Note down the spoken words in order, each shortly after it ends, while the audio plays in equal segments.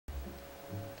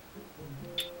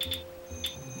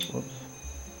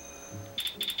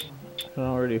can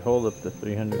already hold up to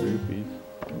 300 rupees.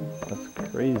 That's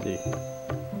crazy.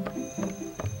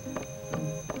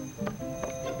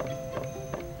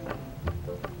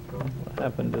 What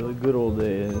happened to the good old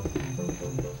days?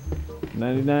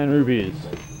 99 rupees.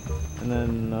 And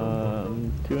then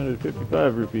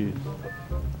 255 rupees.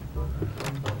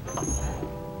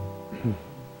 And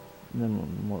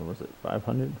then what was it?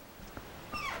 500?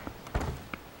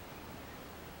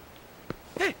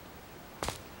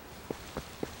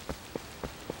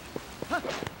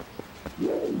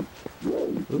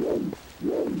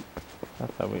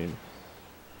 That's how we...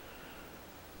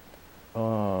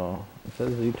 Oh, it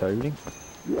says you targeting?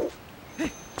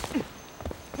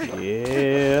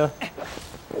 Yeah.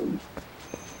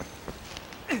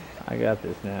 I got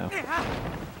this now.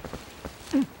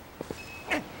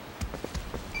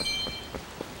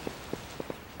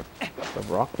 The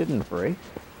rock didn't break?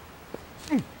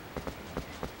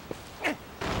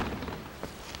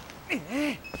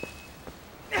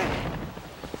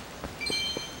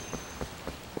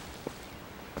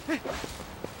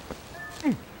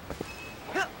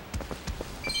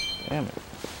 Damn it.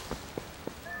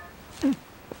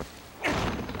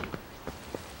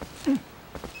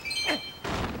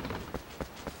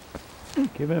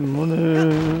 Give him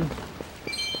money.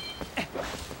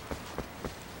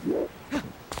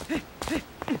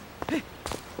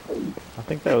 I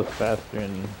think that was faster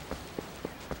in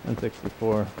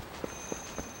N64.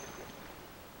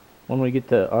 When we get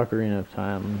to Ocarina of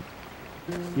Time,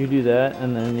 you do that,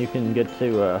 and then you can get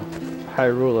to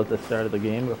Hyrule at the start of the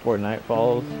game before night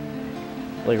falls.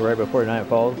 Like right before night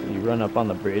falls, you run up on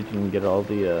the bridge and get all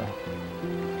the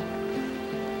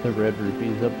red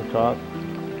rupees up the top.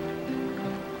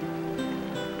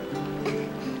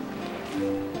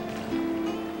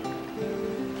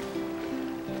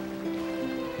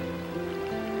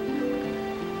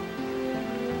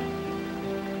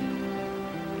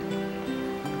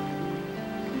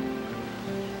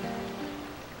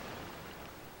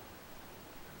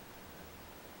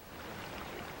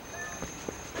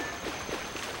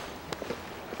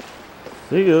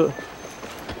 See ya.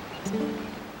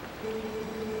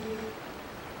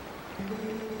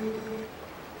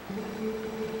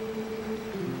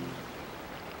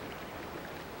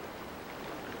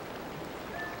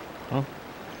 Huh?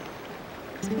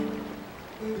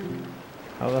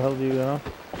 How the hell do you get off?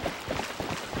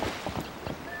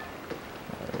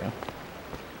 There we go.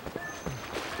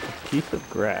 A piece of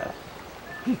grass.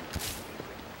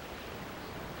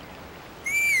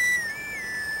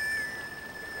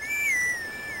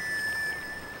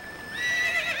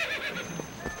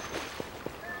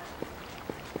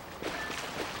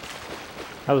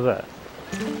 How was that?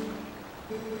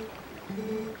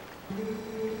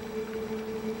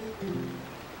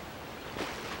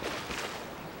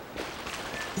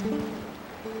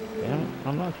 Damn it,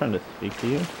 I'm not trying to speak to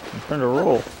you. I'm trying to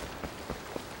roll.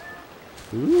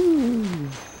 Ooh.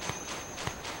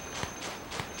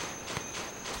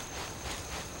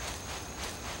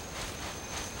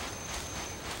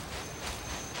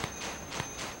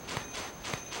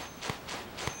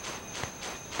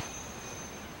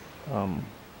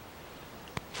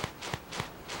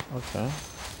 Okay.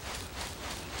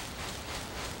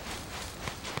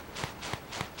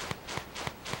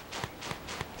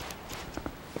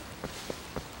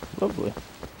 Lovely.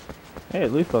 Hey,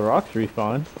 at least the rocks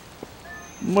respawn.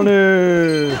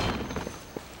 Money!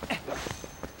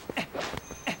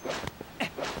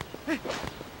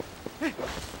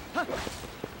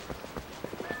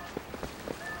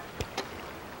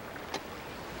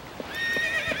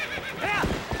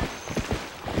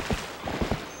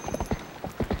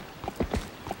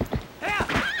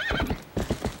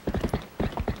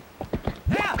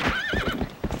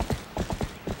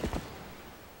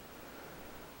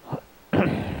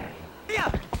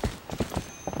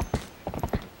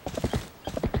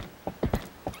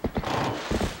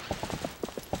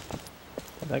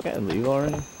 That guy leave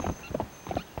already?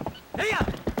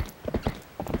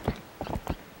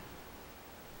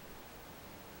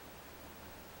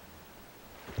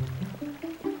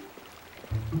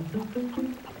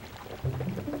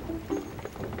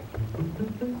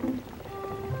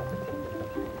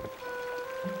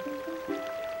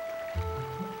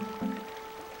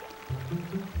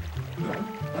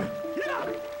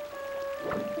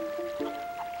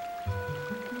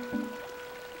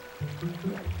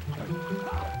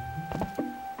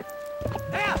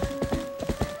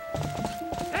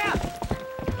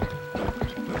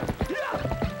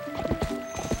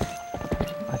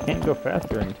 Can't go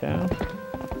faster in town.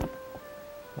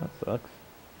 That sucks.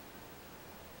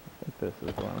 I think this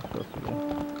is what I'm supposed to do.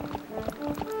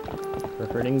 For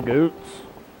herding goats.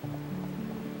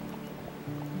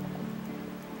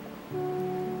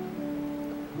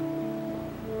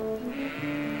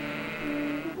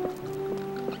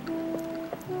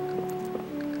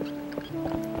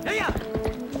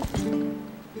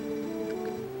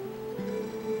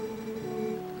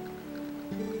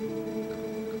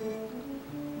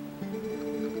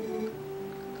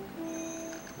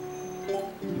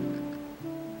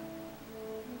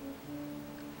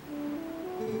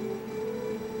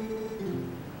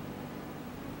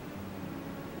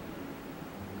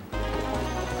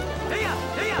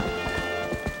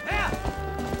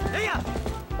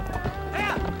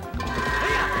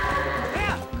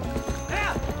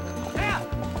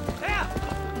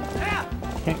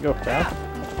 Can't go fast?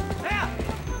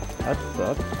 That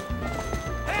sucks.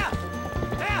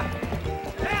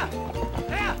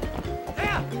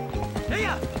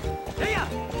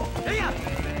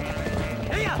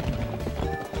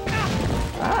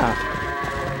 Ah!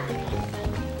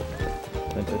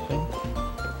 Interesting.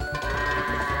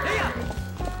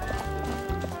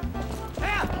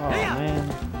 Oh man,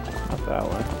 not that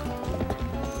way.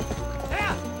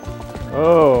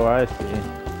 Oh, I see.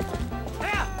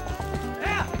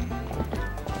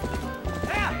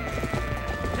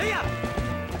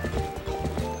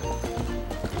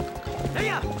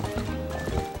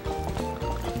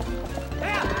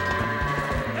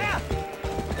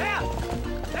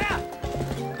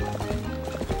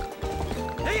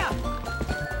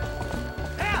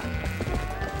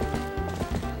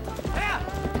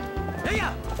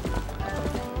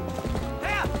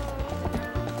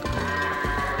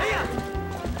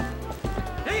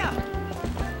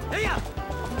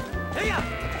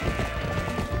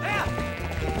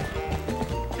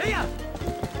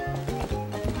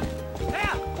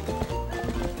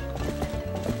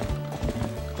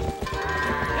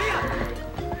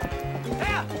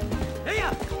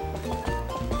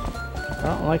 I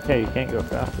don't like how you can't go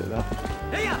faster though.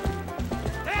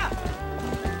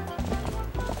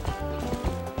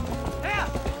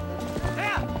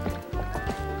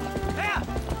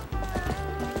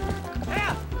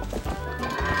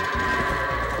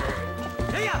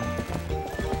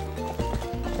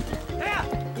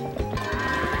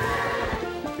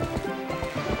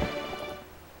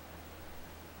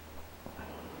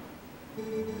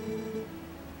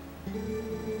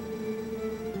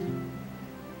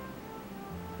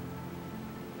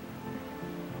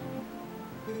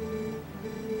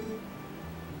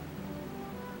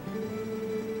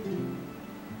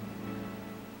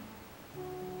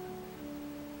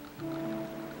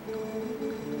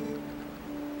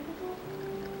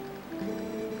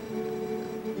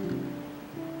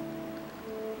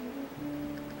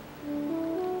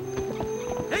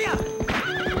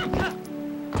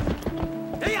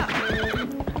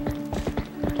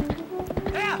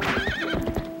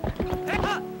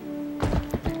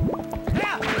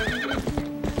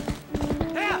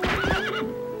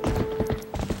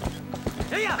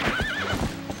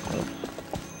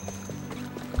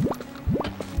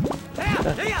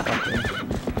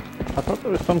 I thought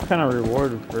there was some kind of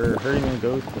reward for hurting a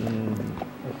ghost in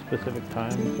a specific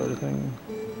time, sort of thing.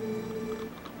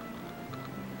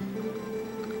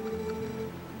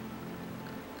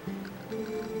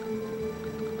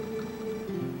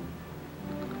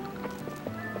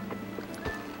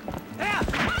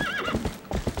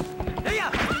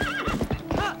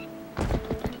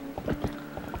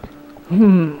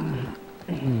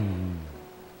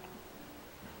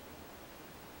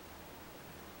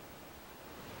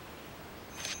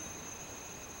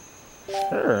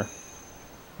 Sure.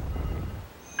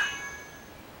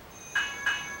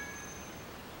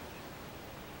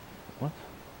 What?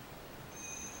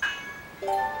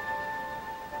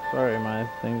 Sorry, my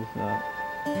thing's not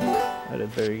at a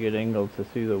very good angle to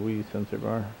see the Wii sensor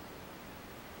bar.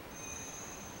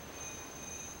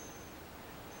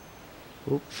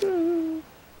 Oops.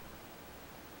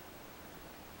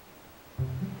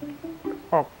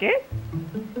 Okay.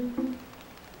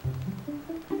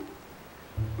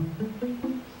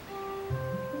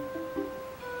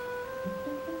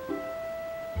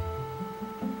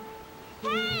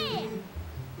 Hey!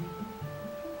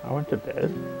 I went to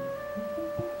bed.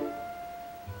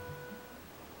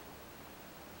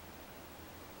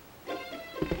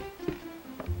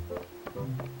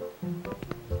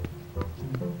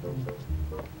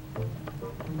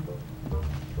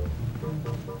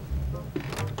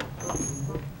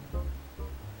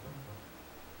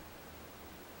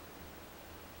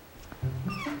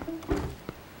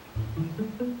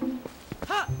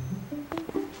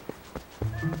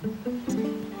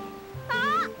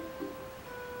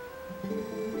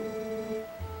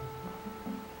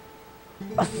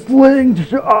 A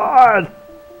slingshot!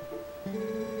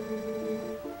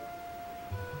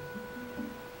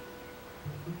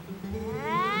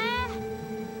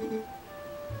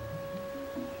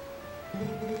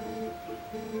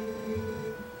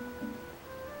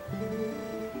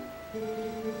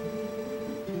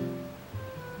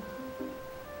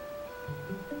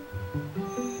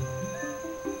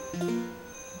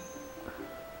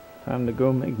 Time to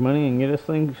go make money and get a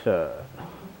slingshot.